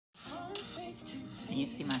You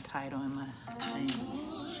see my title in my thing.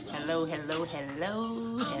 Hello, hello,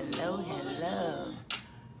 hello, hello, hello.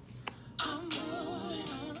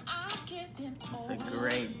 It's a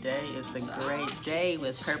great day. It's a great day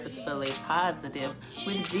with Purposefully Positive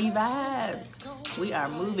with D Vibes. We are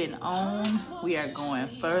moving on. We are going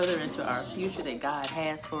further into our future that God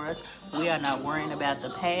has for us. We are not worrying about the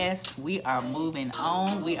past. We are moving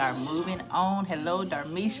on. We are moving on. Hello,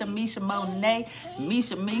 Darmisha, Misha Monet,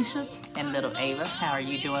 Misha, and little Ava. How are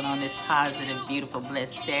you doing on this positive, beautiful,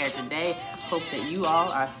 blessed Saturday? Hope that you all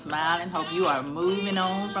are smiling. Hope you are moving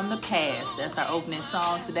on from the past. That's our opening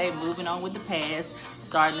song today, Moving On with the Past.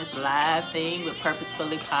 Starting this live thing with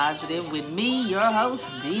Purposefully Positive with me, your host,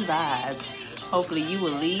 D Vibes. Hopefully you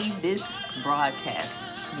will leave this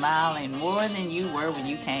broadcast smiling more than you were when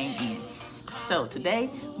you came in. So today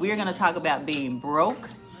we're going to talk about being broke,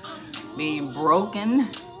 being broken,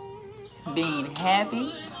 being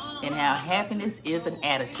happy, and how happiness is an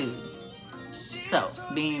attitude. So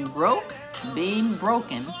being broke, being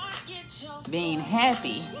broken, being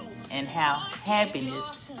happy, and how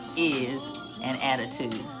happiness is an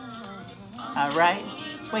attitude. All right?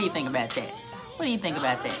 What do you think about that? What do you think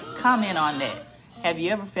about that? Comment on that. Have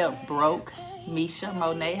you ever felt broke, Misha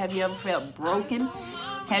Monet? Have you ever felt broken?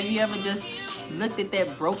 Have you ever just looked at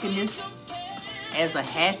that brokenness as a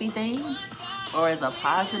happy thing or as a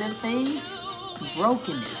positive thing?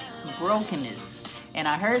 Brokenness. And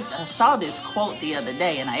I saw this quote the other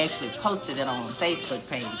day, and I actually posted it on a Facebook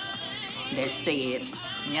page that said,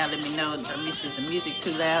 y'all let me know, Misha, is the music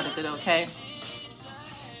too loud? Is it okay?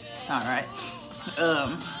 All right.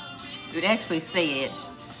 It actually said,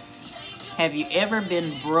 have you ever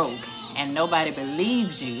been broke and nobody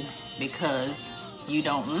believes you because you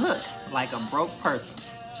don't look like a broke person?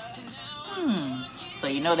 So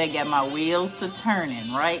you know they got my wheels to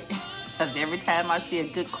turning, right? Because every time I see a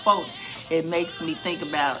good quote, it makes me think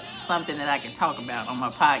about something that I can talk about on my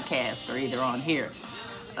podcast or either on here.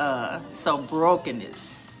 So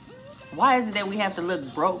brokenness. Why is it that we have to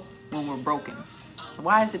look broke when we're broken?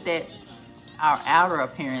 Why is it that our outer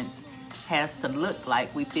appearance has to look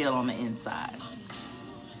like we feel on the inside?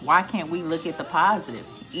 Why can't we look at the positive,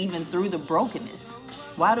 even through the brokenness?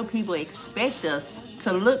 Why do people expect us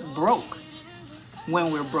to look broke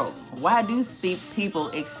when we're broke? Why do people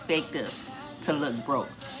expect us to look broke?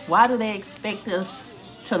 Why do they expect us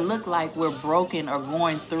to look like we're broken or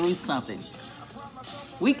going through something?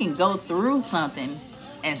 We can go through something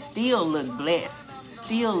and still look blessed,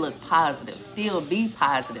 still look positive, still be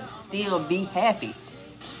positive, still be happy.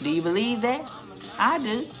 Do you believe that? I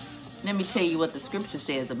do. Let me tell you what the scripture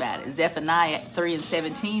says about it. Zephaniah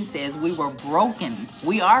 3:17 says, we were broken.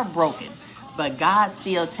 We are broken, but God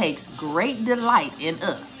still takes great delight in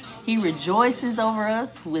us. He rejoices over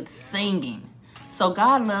us with singing. So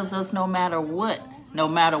God loves us no matter what, no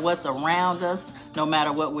matter what's around us, no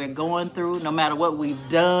matter what we're going through, no matter what we've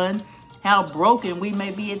done, how broken we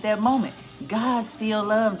may be at that moment. God still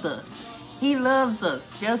loves us. He loves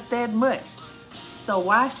us just that much. So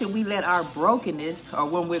why should we let our brokenness, or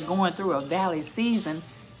when we're going through a valley season,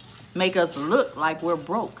 make us look like we're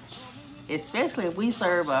broke? Especially if we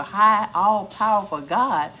serve a high, all-powerful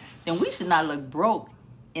God, then we should not look broke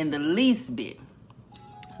in the least bit.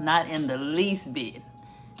 Not in the least bit.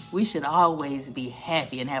 We should always be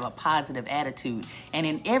happy and have a positive attitude. And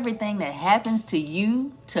in everything that happens to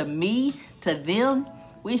you, to me, to them,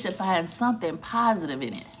 we should find something positive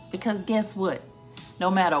in it. Because guess what? No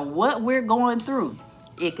matter what we're going through,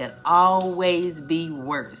 it could always be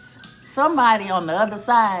worse. Somebody on the other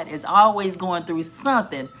side is always going through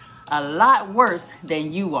something a lot worse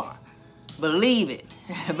than you are. Believe it.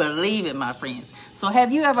 Believe it, my friends. So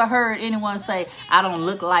have you ever heard anyone say, I don't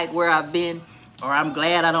look like where I've been, or I'm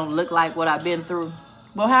glad I don't look like what I've been through?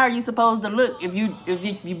 Well, how are you supposed to look if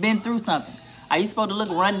you've been through something? Are you supposed to look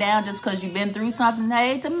run down just because you've been through something?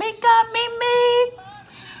 Hey, Tamika, Mimi.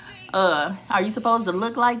 Are you supposed to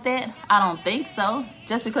look like that? I don't think so.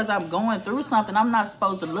 Just because I'm going through something, I'm not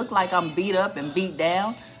supposed to look like I'm beat up and beat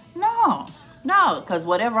down. No, because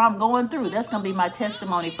whatever I'm going through, that's going to be my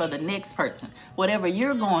testimony for the next person. Whatever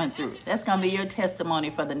you're going through, that's going to be your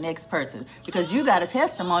testimony for the next person. Because you got a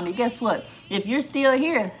testimony. Guess what? If you're still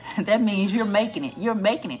here, that means you're making it. You're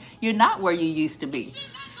making it. You're not where you used to be.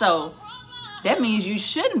 So that means you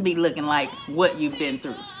shouldn't be looking like what you've been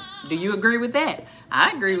through. Do you agree with that?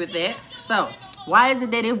 I agree with that. So why is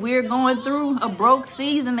it that if we're going through a broke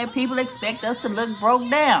season that people expect us to look broke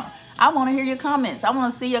down? I want to hear your comments. I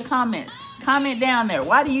want to see your comments. Comment down there.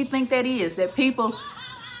 Why do you think that is? That people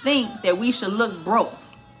think that we should look broke?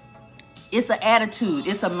 It's an attitude.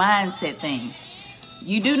 It's a mindset thing.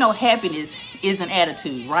 You do know happiness is an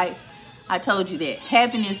attitude, right? I told you that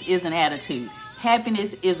happiness is an attitude.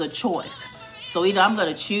 Happiness is a choice. So either I'm going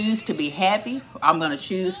to choose to be happy, I'm going to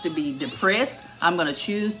choose to be depressed, I'm going to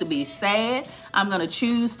choose to be sad, I'm going to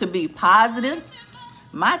choose to be positive.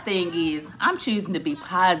 My thing is, I'm choosing to be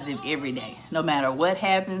positive every day. No matter what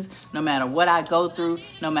happens, no matter what I go through,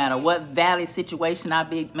 no matter what valley situation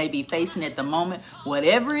I may be facing at the moment,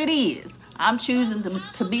 whatever it is, I'm choosing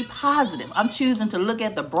to be positive. I'm choosing to look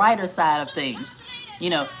at the brighter side of things.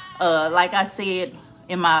 You know, like I said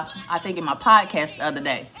in my podcast the other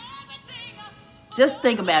day, just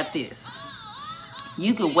think about this.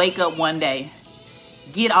 You could wake up one day,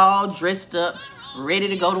 get all dressed up, ready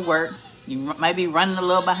to go to work. You may be running a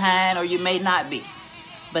little behind, or you may not be.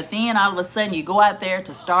 But then all of a sudden you go out there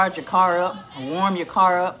to start your car up, warm your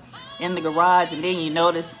car up in the garage, and then you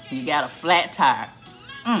notice you got a flat tire.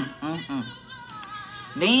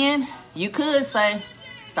 Then you could say,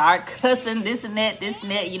 start cussing, this and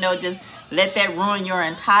that, you know, just let that ruin your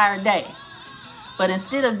entire day. But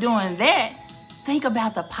instead of doing that, think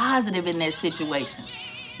about the positive in that situation.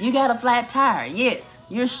 You got a flat tire. Yes,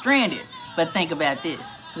 you're stranded. But think about this.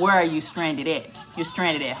 Where are you stranded at? You're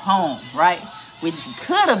stranded at home, right? Which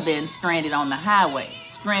could have been stranded on the highway,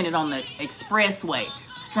 stranded on the expressway,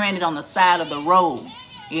 stranded on the side of the road,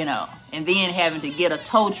 you know, and then having to get a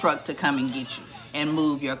tow truck to come and get you and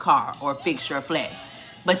move your car or fix your flat.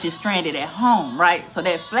 But you're stranded at home, right? So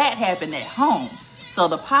that flat happened at home. So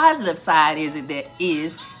the positive side is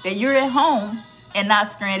that you're at home and not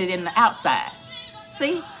stranded in the outside.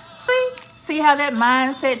 See how that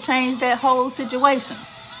mindset changed that whole situation.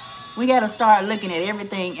 We got to start looking at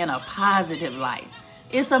everything in a positive light.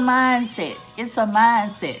 It's a mindset. It's a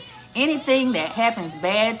mindset. Anything that happens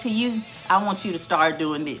bad to you, I want you to start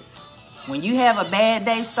doing this. When you have a bad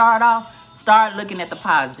day start looking at the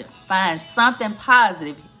positive. Find something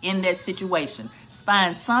positive in that situation.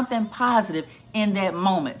 Find something positive in that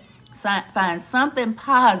moment. Find something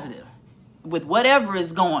positive with whatever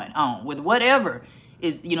is going on, with whatever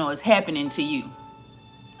is happening to you.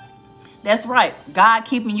 That's right. God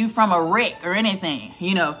keeping you from a wreck or anything.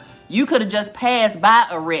 You know, you could have just passed by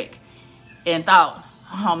a wreck and thought,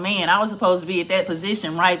 oh man, I was supposed to be at that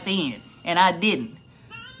position right then, and I didn't.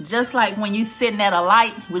 Just like when you sitting at a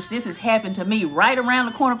light, which this has happened to me right around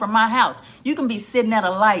the corner from my house. You can be sitting at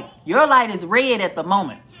a light. Your light is red at the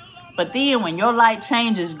moment. But then when your light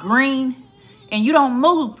changes green and you don't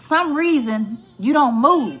move, some reason you don't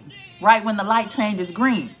move right when the light changes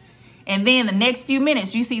green. And then the next few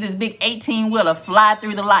minutes, you see this big 18-wheeler fly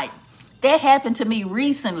through the light. That happened to me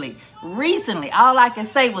recently. All I could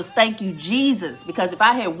say was thank you, Jesus. Because if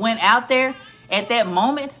I had went out there at that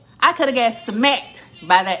moment, I could have got smacked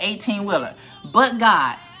by that 18-wheeler. But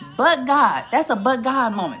God, that's a but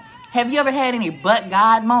God moment. Have you ever had any but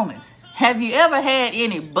God moments? Have you ever had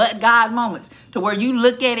any but God moments to where you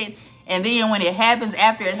look at it and then when it happens,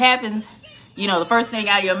 after it happens, you know, the first thing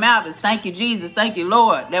out of your mouth is thank you, Jesus. Thank you,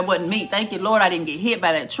 Lord. That wasn't me. Thank you, Lord. I didn't get hit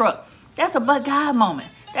by that truck. That's a but God moment.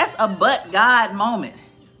 That's a but God moment.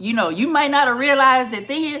 You know, you might not have realized it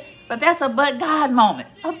then, but that's a but God moment.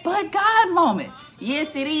 A but God moment.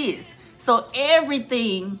 Yes, it is. So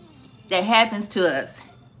everything that happens to us,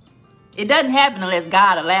 it doesn't happen unless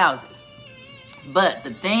God allows it. But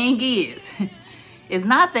the thing is, it's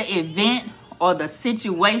not the event or the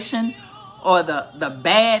situation or the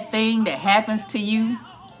bad thing that happens to you,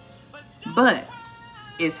 but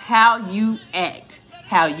it's how you act,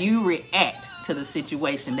 how you react to the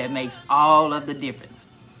situation that makes all of the difference.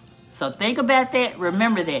 So think about that.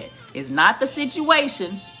 Remember that. It's not the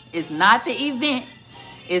situation. It's not the event.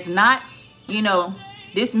 It's not,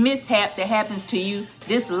 this mishap that happens to you,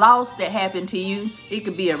 this loss that happened to you. It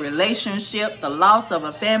could be a relationship, the loss of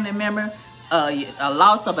a family member, a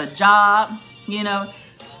loss of a job,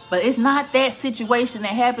 But it's not that situation that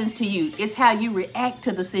happens to you. It's how you react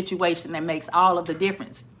to the situation that makes all of the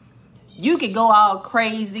difference. You could go all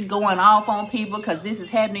crazy, going off on people because this is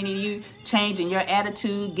happening to you, changing your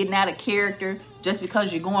attitude, getting out of character just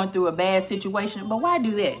because you're going through a bad situation. But why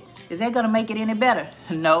do that? Is that going to make it any better?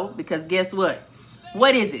 No, because guess what?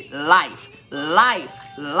 What is it? Life.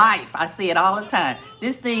 I say it all the time.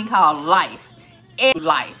 This thing called life.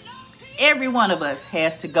 Every one of us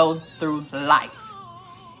has to go through life.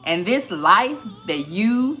 And this life that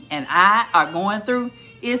you and I are going through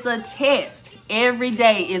is a test. Every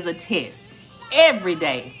day is a test. Every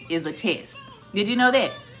day is a test. Did you know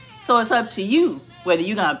that? So it's up to you whether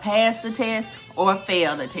you're going to pass the test or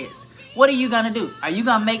fail the test. What are you going to do? Are you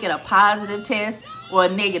going to make it a positive test or a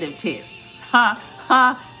negative test?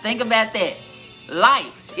 Think about that.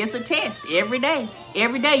 Life. It's a test every day.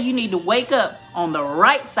 Every day you need to wake up on the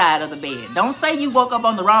right side of the bed. Don't say you woke up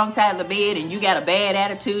on the wrong side of the bed and you got a bad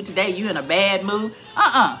attitude today. You in a bad mood.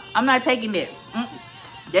 I'm not taking that.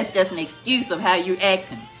 That's just an excuse of how you're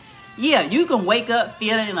acting. Yeah, you can wake up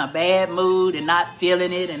feeling in a bad mood and not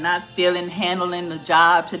feeling it and not feeling handling the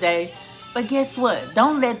job today. But guess what?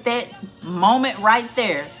 Don't let that moment right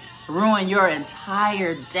there ruin your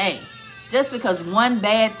entire day. Just because one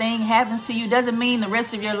bad thing happens to you doesn't mean the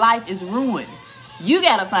rest of your life is ruined. You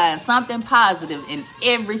got to find something positive in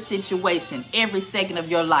every situation, every second of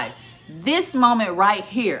your life. This moment right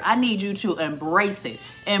here, I need you to embrace it.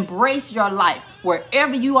 Embrace your life.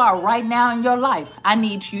 Wherever you are right now in your life, I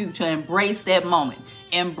need you to embrace that moment.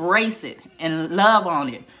 Embrace it and love on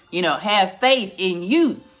it. Have faith in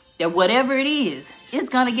you that whatever it is, it's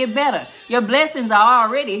going to get better. Your blessings are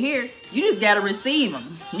already here. You just got to receive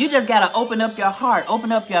them. You just got to open up your heart,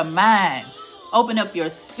 open up your mind, open up your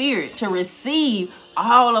spirit to receive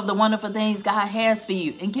all of the wonderful things God has for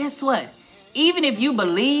you. And guess what? Even if you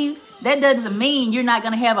believe, that doesn't mean you're not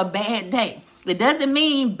going to have a bad day. It doesn't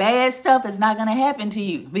mean bad stuff is not going to happen to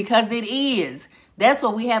you, because it is. That's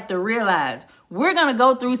what we have to realize. We're going to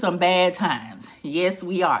go through some bad times. Yes,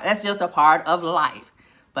 we are. That's just a part of life.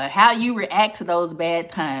 But how you react to those bad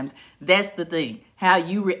times, that's the thing. How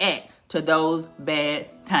you react to those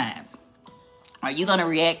bad times. Are you going to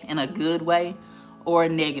react in a good way or a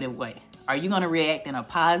negative way? Are you going to react in a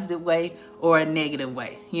positive way or a negative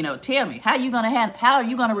way? Tell me, how are you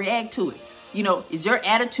going to react to it? Is your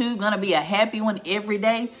attitude going to be a happy one every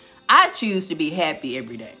day? I choose to be happy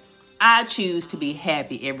every day. I choose to be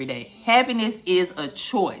happy every day. Happiness is a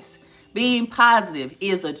choice. Being positive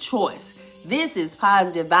is a choice. This is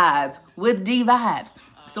Positive Vibes with D Vibes.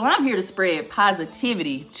 So I'm here to spread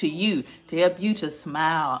positivity to you, to help you to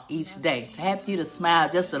smile each day, to help you to smile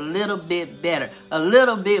just a little bit better, a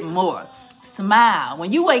little bit more. Smile.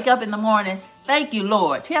 When you wake up in the morning, thank you,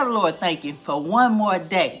 Lord. Tell the Lord thank you for one more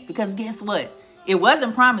day. Because guess what? It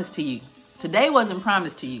wasn't promised to you. Today wasn't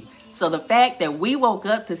promised to you. So the fact that we woke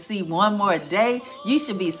up to see one more day, you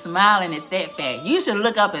should be smiling at that fact. You should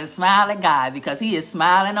look up and smile at God, because he is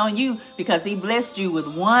smiling on you, because he blessed you with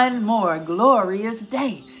one more glorious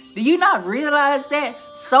day. Do you not realize that?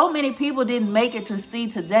 So many people didn't make it to see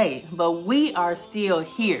today, but we are still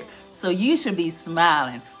here. So you should be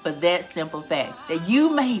smiling for that simple fact that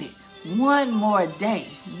you made it one more day.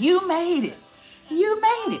 You made it. You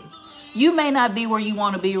made it. You may not be where you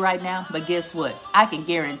want to be right now, but guess what? I can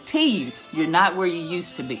guarantee you, you're not where you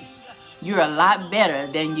used to be. You're a lot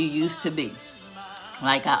better than you used to be.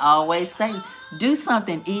 Like I always say, do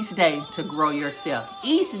something each day to grow yourself.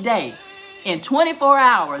 Each day, in 24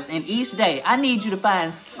 hours in each day, I need you to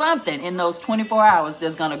find something in those 24 hours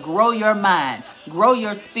that's going to grow your mind, grow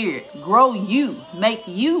your spirit, grow you, make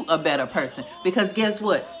you a better person. Because guess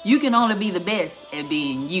what? You can only be the best at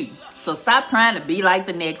being you. So stop trying to be like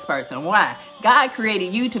the next person. Why? God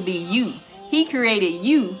created you to be you. He created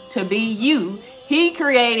you to be you. He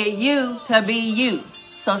created you to be you.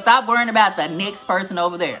 So stop worrying about the next person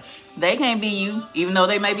over there. They can't be you, even though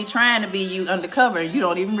they may be trying to be you undercover and you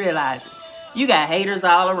don't even realize it. You got haters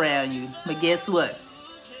all around you. But guess what?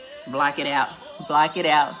 Block it out. Block it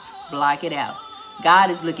out. Block it out. God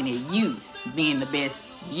is looking at you being the best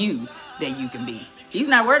you that you can be. He's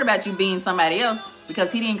not worried about you being somebody else,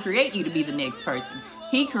 because he didn't create you to be the next person.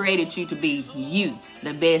 He created you to be you,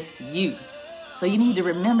 the best you. So you need to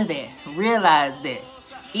remember that. Realize that.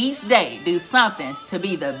 Each day, do something to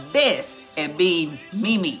be the best at being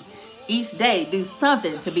Mimi. Each day, do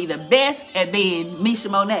something to be the best at being Misha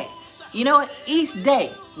Monet. You know what? Each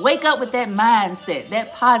day, wake up with that mindset,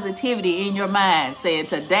 that positivity in your mind, saying,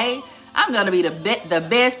 today, I'm going to be the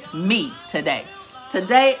best me today.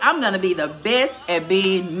 Today, I'm going to be the best at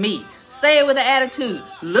being me. Say it with an attitude.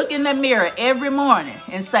 Look in the mirror every morning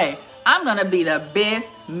and say, I'm going to be the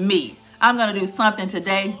best me. I'm going to do something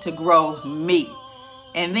today to grow me.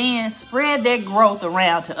 And then spread that growth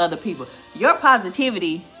around to other people. Your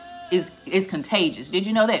positivity is contagious. Did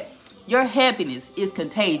you know that? Your happiness is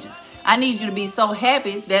contagious. I need you to be so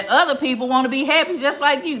happy that other people want to be happy just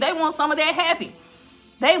like you. They want some of that happy.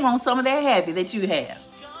 They want some of that happy that you have.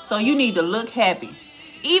 So you need to look happy.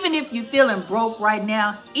 Even if you're feeling broke right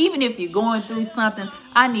now, even if you're going through something,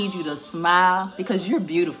 I need you to smile, because you're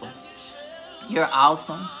beautiful. You're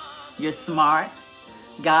awesome. You're smart.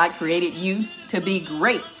 God created you to be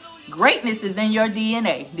great. Greatness is in your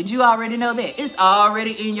DNA. Did you already know that? It's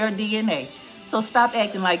already in your DNA. So stop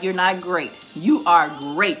acting like you're not great. You are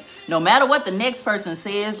great. No matter what the next person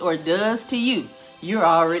says or does to you, you're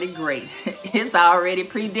already great. It's already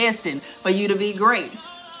predestined for you to be great.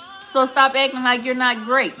 So stop acting like you're not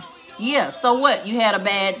great. Yeah, so what? You had a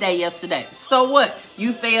bad day yesterday. So what?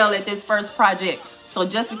 You failed at this first project. So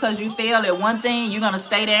just because you failed at one thing, you're going to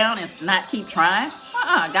stay down and not keep trying?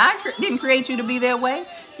 God didn't create you to be that way.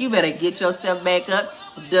 You better get yourself back up,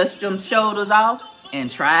 dust them shoulders off, and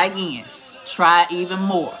try again. Try even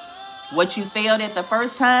more. What you failed at the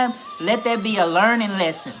first time, let that be a learning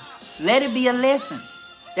lesson. Let it be a lesson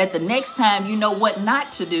that the next time you know what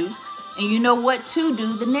not to do and you know what to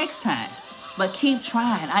do the next time. But keep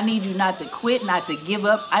trying. I need you not to quit, not to give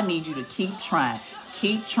up. I need you to keep trying.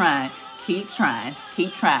 Keep trying. Keep trying.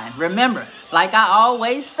 Keep trying. Remember, like I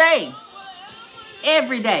always say,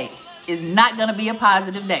 every day is not going to be a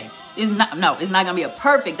positive day. It's not going to be a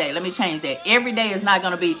perfect day. Let me change that. Every day is not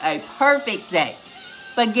going to be a perfect day.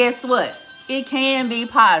 But guess what? It can be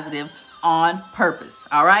positive on purpose.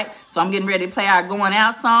 All right? So I'm getting ready to play our Going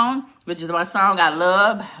Out song, which is my song I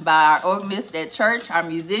love by our organist at church, our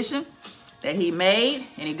musician that he made.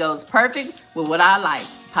 And it goes perfect with what I like.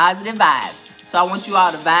 Positive vibes. So I want you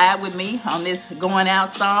all to vibe with me on this Going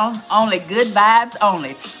Out song. Only good vibes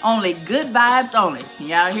only. Only good vibes only.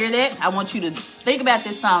 Y'all hear that? I want you to think about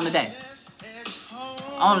this song today.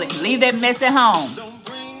 Only leave that mess at home.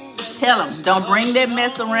 Tell them, don't bring that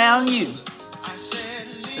mess around you.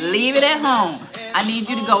 Leave it at home. I need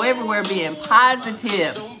you to go everywhere being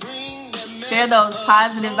positive. Share those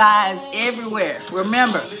positive vibes everywhere.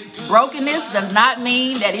 Remember, brokenness does not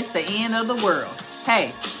mean that it's the end of the world.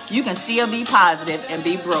 Hey, you can still be positive and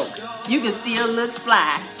be broke. You can still look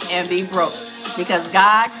fly and be broke. Because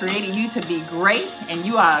God created you to be great, and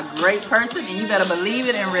you are a great person, and you better believe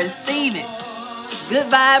it and receive it.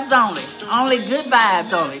 Good vibes only. Only good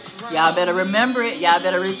vibes only. Y'all better remember it. Y'all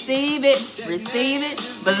better receive it. Receive it.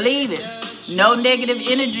 Believe it. No negative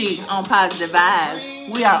energy on positive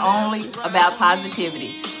vibes. We are only about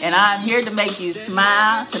positivity. And I'm here to make you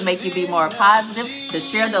smile, to make you be more positive, to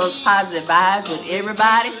share those positive vibes with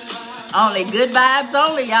everybody. Only good vibes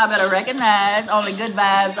only. Y'all better recognize. Only good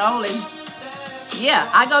vibes only. Yeah,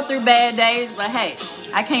 I go through bad days, but hey,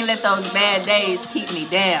 I can't let those bad days keep me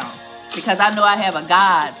down. Because I know I have a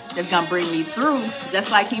God that's going to bring me through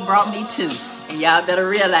just like he brought me to. And y'all better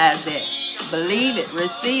realize that. Believe it.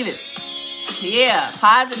 Receive it. Yeah.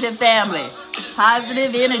 Positive family.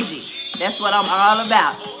 Positive energy. That's what I'm all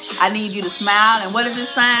about. I need you to smile. And what does this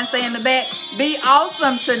sign say in the back? Be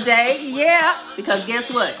awesome today. Yeah. Because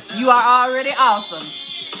guess what? You are already awesome.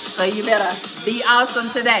 So you better be awesome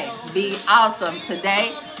today. Be awesome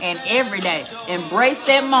today and every day. Embrace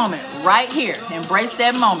that moment right here. Embrace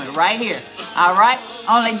that moment right here. All right?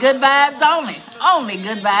 Only good vibes only. Only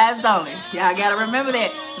good vibes only. Y'all got to remember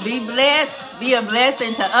that. Be blessed. Be a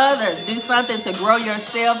blessing to others. Do something to grow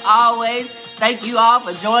yourself always. Thank you all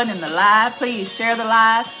for joining the live. Please share the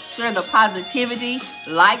live. Share the positivity.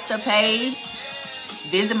 Like the page.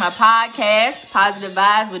 Visit my podcast, Positive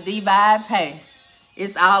Vibes with D Vibes. Hey.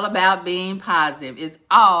 It's all about being positive. It's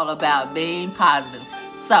all about being positive.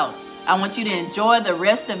 So, I want you to enjoy the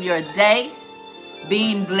rest of your day,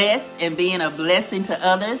 being blessed and being a blessing to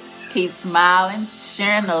others. Keep smiling,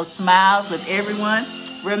 sharing those smiles with everyone.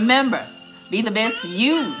 Remember, be the best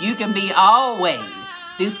you can be always.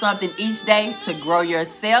 Do something each day to grow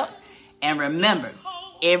yourself. And remember,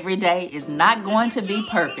 every day is not going to be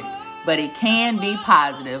perfect, but it can be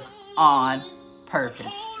positive on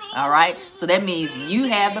purpose. All right. So that means you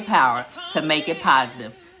have the power to make it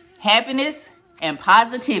positive. Happiness and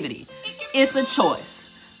positivity. It's a choice.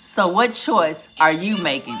 So what choice are you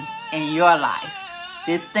making in your life?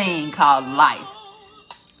 This thing called life.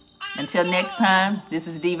 Until next time, this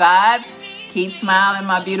is D Vibes. Keep smiling,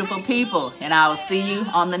 my beautiful people. And I will see you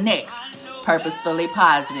on the next Purposefully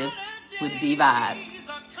Positive with D Vibes.